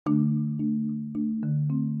You're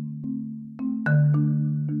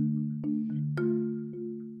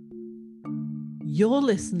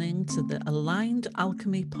listening to the Aligned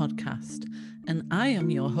Alchemy podcast, and I am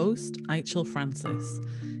your host, Aichel Francis.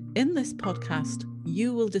 In this podcast,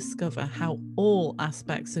 you will discover how all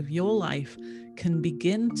aspects of your life can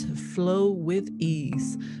begin to flow with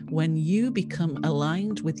ease when you become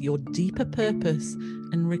aligned with your deeper purpose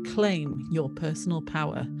and reclaim your personal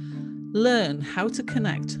power. Learn how to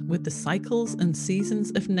connect with the cycles and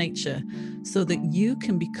seasons of nature so that you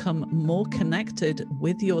can become more connected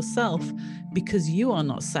with yourself, because you are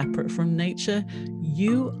not separate from nature.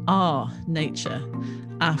 You are nature.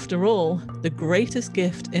 After all, the greatest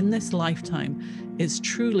gift in this lifetime is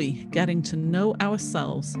truly getting to know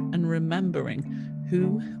ourselves and remembering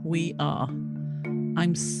who we are.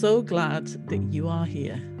 I'm so glad that you are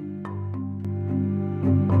here.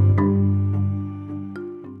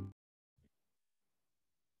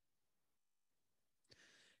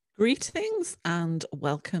 Greetings and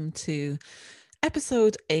welcome to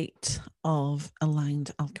episode 8 of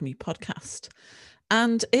Aligned Alchemy podcast.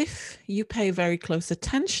 And if you pay very close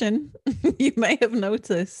attention, you may have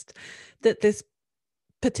noticed that this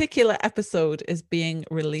particular episode is being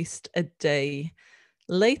released a day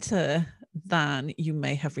later than you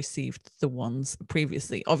may have received the ones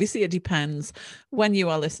previously. Obviously, it depends when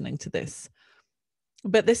you are listening to this,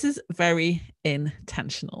 but this is very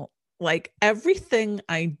intentional. Like everything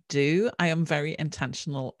I do, I am very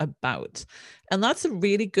intentional about. And that's a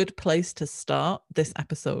really good place to start this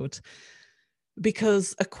episode,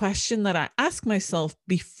 because a question that I ask myself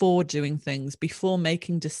before doing things, before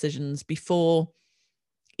making decisions, before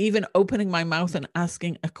even opening my mouth and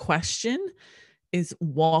asking a question is,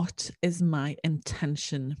 what is my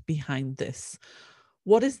intention behind this?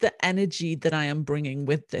 What is the energy that I am bringing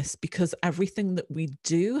with this? Because everything that we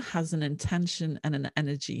do has an intention and an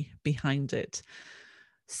energy behind it.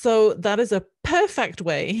 So that is a perfect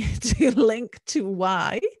way to link to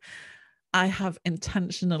why I have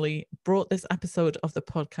intentionally brought this episode of the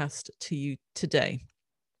podcast to you today.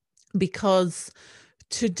 Because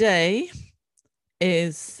today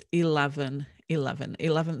is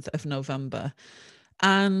 11th of November.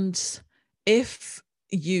 And if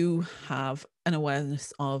you have an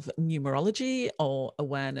awareness of numerology or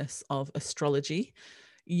awareness of astrology,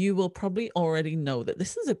 you will probably already know that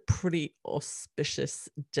this is a pretty auspicious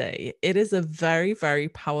day. It is a very, very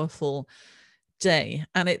powerful day.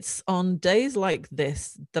 And it's on days like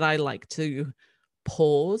this that I like to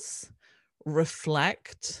pause,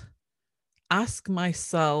 reflect, ask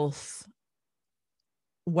myself,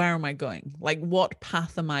 where am I going? Like, what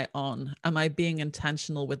path am I on? Am I being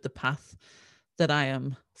intentional with the path that I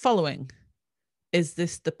am following? Is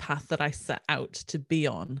this the path that I set out to be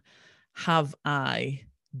on? Have I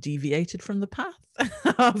deviated from the path?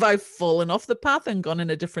 Have I fallen off the path and gone in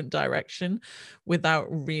a different direction without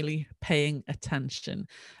really paying attention?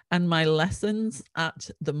 And my lessons at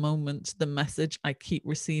the moment, the message I keep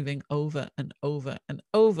receiving over and over and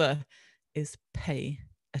over is pay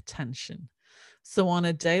attention. So on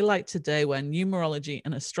a day like today, where numerology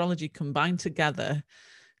and astrology combine together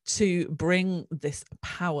to bring this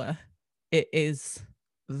power, it is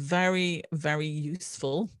very, very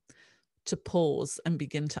useful to pause and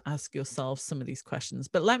begin to ask yourself some of these questions.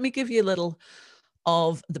 But let me give you a little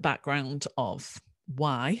of the background of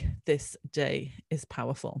why this day is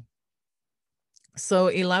powerful. So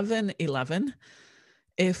 11/11,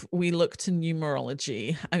 if we look to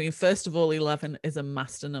numerology, I mean, first of all, 11 is a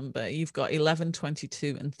master number. You've got 11,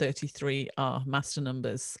 22, and 33 are master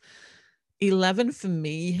numbers. 11 for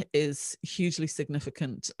me is hugely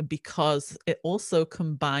significant because it also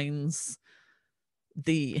combines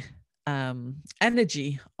the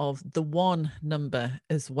energy of the 1 number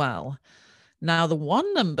as well. Now, the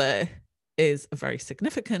 1 number is very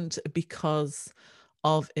significant because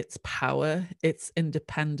of its power, its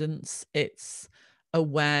independence, its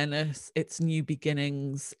awareness, its new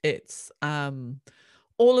beginnings, its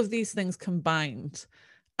all of these things combined.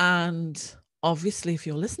 And obviously, if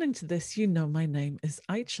you're listening to this, you know my name is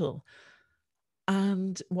Aichel.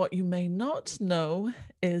 And what you may not know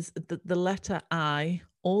is that the letter I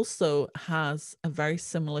also has a very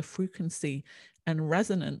similar frequency and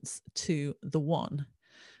resonance to the 1,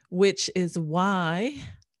 which is why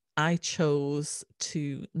I chose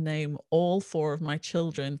to name all 4 of my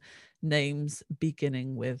children names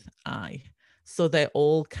beginning with I. So they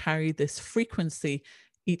all carry this frequency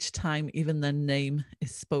each time even their name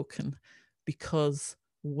is spoken, because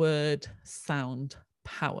word, sound,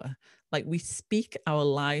 power. Like we speak our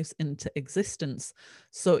lives into existence.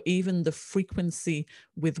 So even the frequency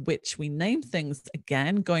with which we name things,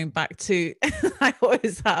 again, going back to, I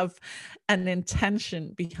always have an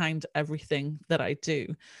intention behind everything that I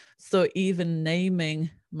do. So even naming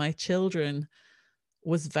my children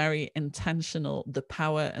was very intentional, the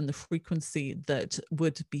power and the frequency that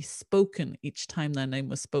would be spoken each time their name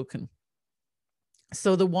was spoken.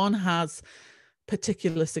 So the 1 has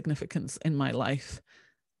particular significance in my life.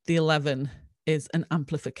 The 11 is an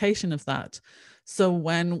amplification of that. So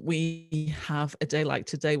when we have a day like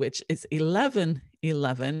today, which is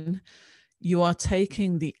 11/11, you are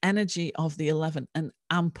taking the energy of the 11 and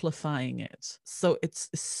amplifying it. So it's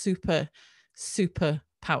super, super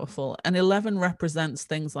powerful. And 11 represents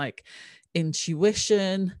things like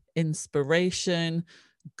intuition, inspiration,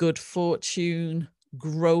 good fortune,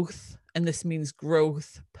 growth. And this means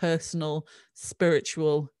growth, personal,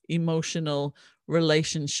 spiritual, emotional,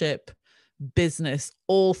 relationship, business,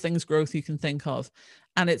 all things growth you can think of.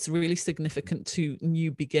 And it's really significant to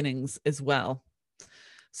new beginnings as well.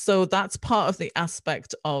 So that's part of the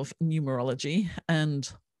aspect of numerology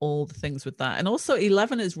and all the things with that. And also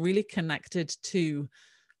 11 is really connected to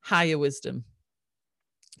higher wisdom.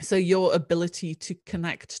 So your ability to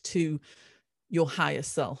connect to your higher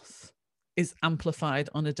self is amplified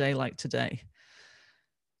on a day like today.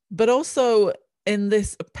 But also in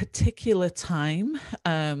this particular time,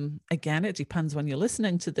 again, it depends when you're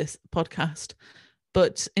listening to this podcast,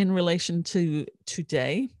 but in relation to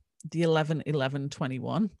today, the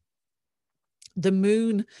 11/11/21, the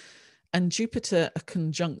moon and Jupiter are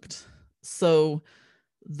conjunct. So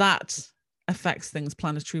that affects things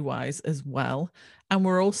planetary wise as well. And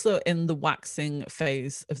we're also in the waxing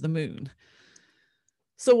phase of the moon.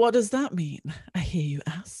 So what does that mean? I hear you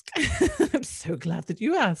ask. I'm so glad that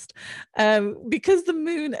you asked. Because the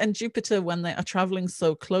moon and Jupiter, when they are traveling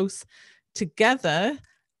so close together,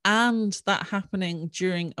 and that happening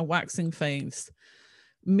during a waxing phase,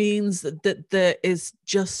 means that there is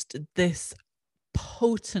just this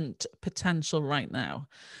potent potential right now.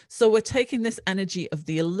 So we're taking this energy of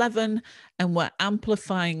the 11 and we're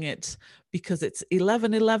amplifying it because it's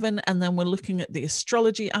 11/11, and then we're looking at the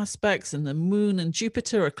astrology aspects, and the moon and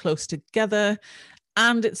Jupiter are close together,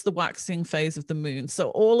 and it's the waxing phase of the moon.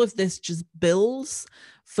 So all of this just builds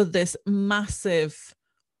for this massive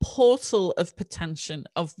portal of potential,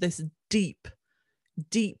 of this deep,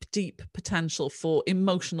 deep, deep potential for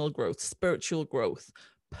emotional growth, spiritual growth,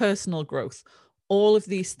 personal growth. All of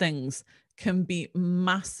these things can be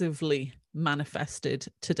massively manifested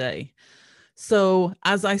today. So,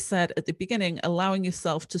 as I said at the beginning, allowing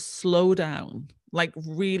yourself to slow down, like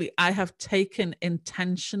really, I have taken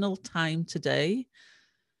intentional time today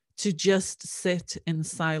to just sit in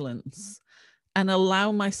silence and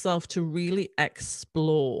allow myself to really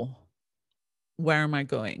explore, where am I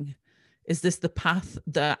going? Is this the path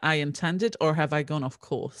that I intended, or have I gone off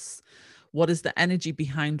course? What is the energy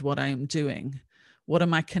behind what I am doing? What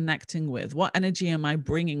am I connecting with? What energy am I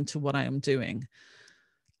bringing to what I am doing?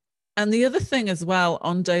 And the other thing as well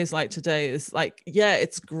on days like today is like, yeah,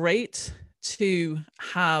 it's great to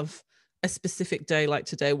have a specific day like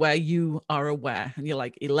today where you are aware and you're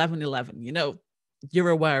like 11/11, you know, you're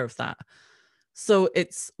aware of that. So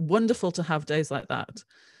it's wonderful to have days like that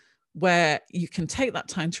where you can take that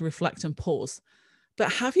time to reflect and pause.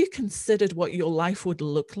 But have you considered what your life would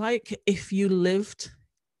look like if you lived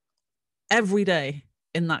every day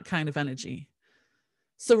in that kind of energy?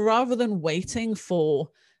 So rather than waiting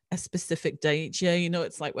for a specific day each year, you know,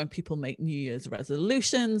 it's like when people make New Year's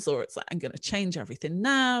resolutions, or it's like, I'm going to change everything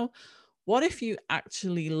now. What if you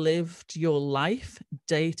actually lived your life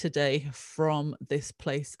day to day from this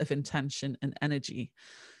place of intention and energy?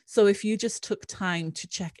 So if you just took time to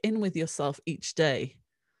check in with yourself each day,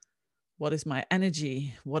 what is my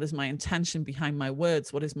energy? What is my intention behind my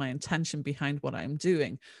words? What is my intention behind what I'm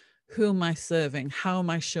doing? Who am I serving? How am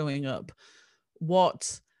I showing up?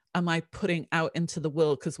 What am I putting out into the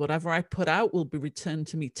world? Because whatever I put out will be returned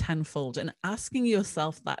to me tenfold. And asking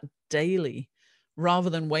yourself that daily, rather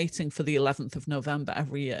than waiting for the 11th of November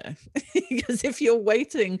every year. Because if you're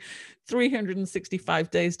waiting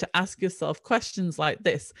 365 days to ask yourself questions like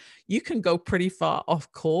this, you can go pretty far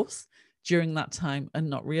off course during that time and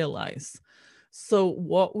not realize. So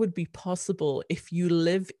what would be possible if you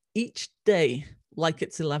live each day like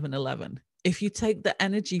it's 11/11? If you take the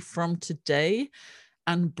energy from today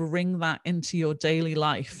and bring that into your daily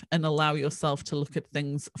life and allow yourself to look at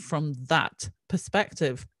things from that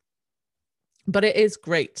perspective. But it is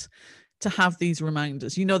great to have these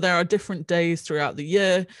reminders. You know, there are different days throughout the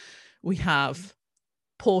year. We have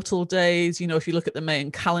portal days. You know, if you look at the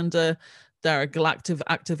Mayan calendar, There are galactic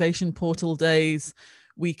activation portal days.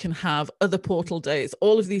 We can have other portal days.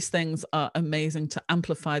 All of these things are amazing to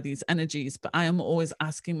amplify these energies. But I am always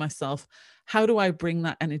asking myself, how do I bring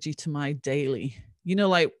that energy to my daily? You know,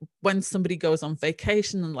 like when somebody goes on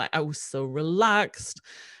vacation and like, I was so relaxed,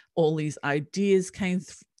 all these ideas came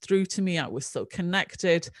through to me, I was so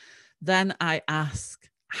connected. Then I ask,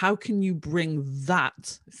 how can you bring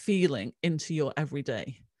that feeling into your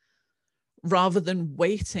everyday rather than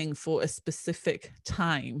waiting for a specific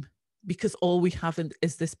time? Because all we have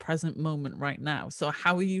is this present moment right now. So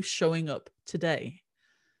how are you showing up today?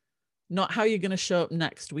 Not how you're going to show up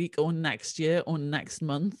next week or next year or next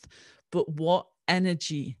month, but what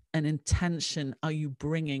energy and intention are you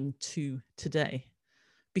bringing to today?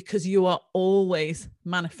 Because you are always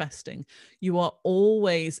manifesting. You are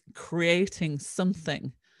always creating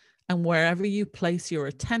something. And wherever you place your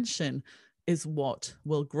attention is what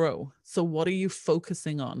will grow. So what are you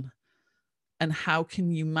focusing on? And how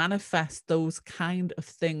can you manifest those kind of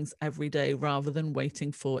things every day rather than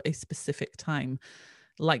waiting for a specific time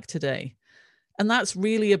like today? And that's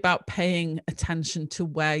really about paying attention to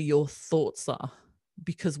where your thoughts are,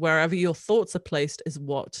 because wherever your thoughts are placed is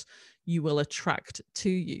what you will attract to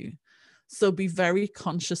you. So be very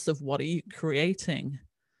conscious of what are you creating?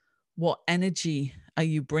 What energy are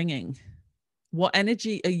you bringing? What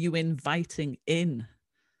energy are you inviting in?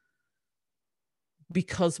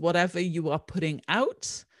 Because whatever you are putting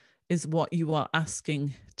out is what you are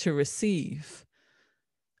asking to receive.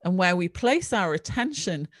 And where we place our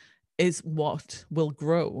attention is what will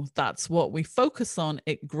grow. That's what we focus on.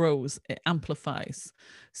 It grows, it amplifies.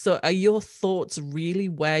 So are your thoughts really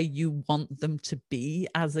where you want them to be?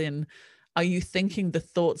 As in, are you thinking the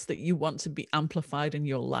thoughts that you want to be amplified in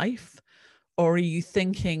your life? Or are you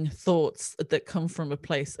thinking thoughts that come from a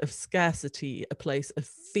place of scarcity, a place of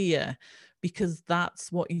fear? Because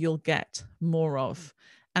that's what you'll get more of.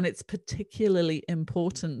 And it's particularly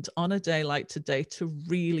important on a day like today to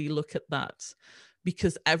really look at that,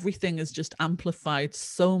 because everything is just amplified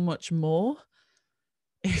so much more.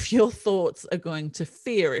 If your thoughts are going to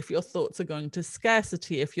fear, if your thoughts are going to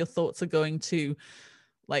scarcity, if your thoughts are going to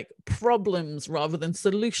like problems rather than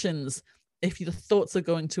solutions, if your thoughts are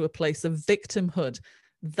going to a place of victimhood,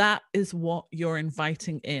 that is what you're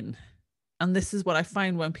inviting in. And this is what I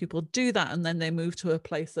find when people do that, and then they move to a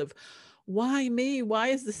place of, why me? Why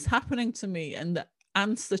is this happening to me? And the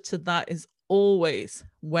answer to that is always,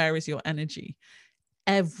 where is your energy?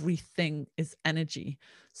 Everything is energy.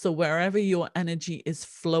 So wherever your energy is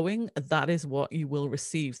flowing, that is what you will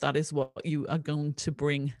receive. That is what you are going to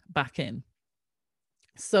bring back in.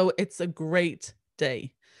 So it's a great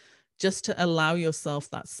day just to allow yourself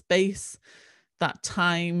that space, that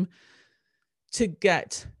time to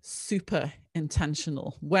get super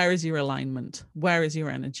intentional. Where is your alignment? Where is your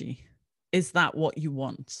energy? Is that what you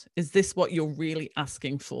want? Is this what you're really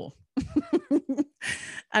asking for?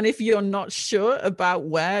 And if you're not sure about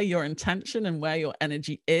where your intention and where your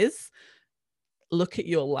energy is, look at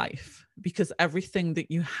your life, because everything that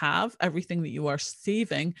you have, everything that you are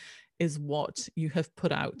receiving is what you have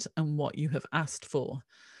put out and what you have asked for.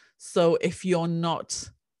 So if you're not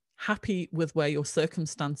happy with where your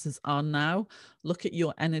circumstances are now, look at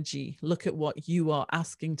your energy, look at what you are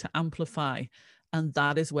asking to amplify. And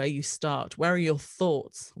that is where you start. Where are your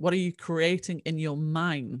thoughts? What are you creating in your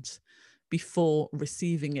mind before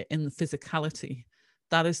receiving it in the physicality?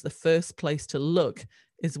 That is the first place to look,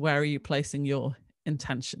 is where are you placing your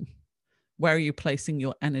intention? Where are you placing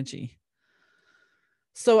your energy?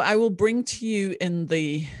 So I will bring to you in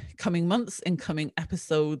the coming months, in coming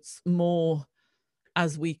episodes, more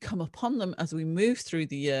as we come upon them, as we move through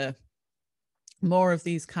the year, more of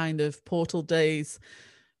these kind of portal days,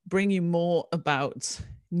 bring you more about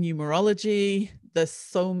numerology. There's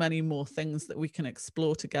so many more things that we can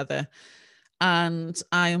explore together. And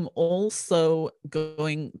I am also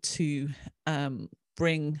going to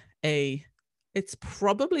bring it's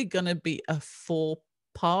probably going to be a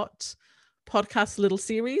 4-part podcast little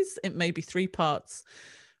series. It may be 3 parts,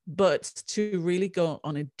 but to really go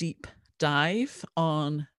on a deep dive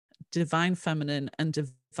on divine feminine and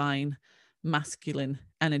divine masculine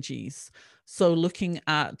energies. So looking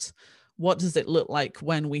at what does it look like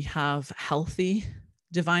when we have healthy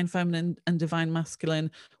divine feminine and divine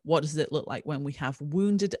masculine? What does it look like when we have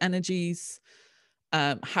wounded energies?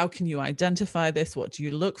 How can you identify this? What do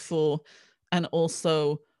you look for? And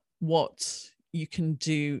also what you can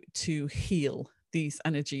do to heal these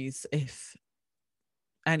energies if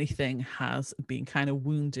anything has been kind of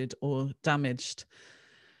wounded or damaged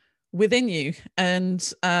within you.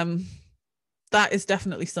 And that is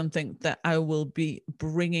definitely something that I will be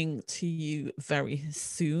bringing to you very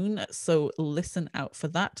soon. So listen out for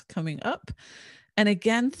that coming up. And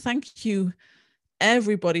again, thank you,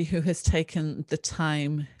 everybody who has taken the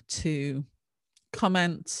time to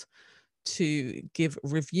comment, to give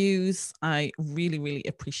reviews. I really, really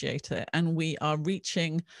appreciate it. And we are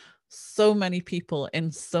reaching so many people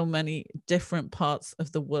in so many different parts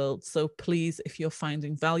of the world. So please, if you're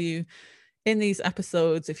finding value in these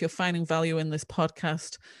episodes, if you're finding value in this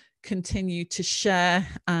podcast, continue to share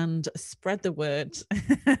and spread the word,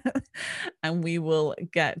 and we will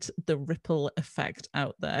get the ripple effect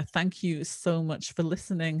out there. Thank you so much for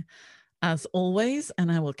listening, as always,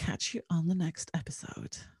 and I will catch you on the next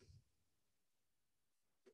episode.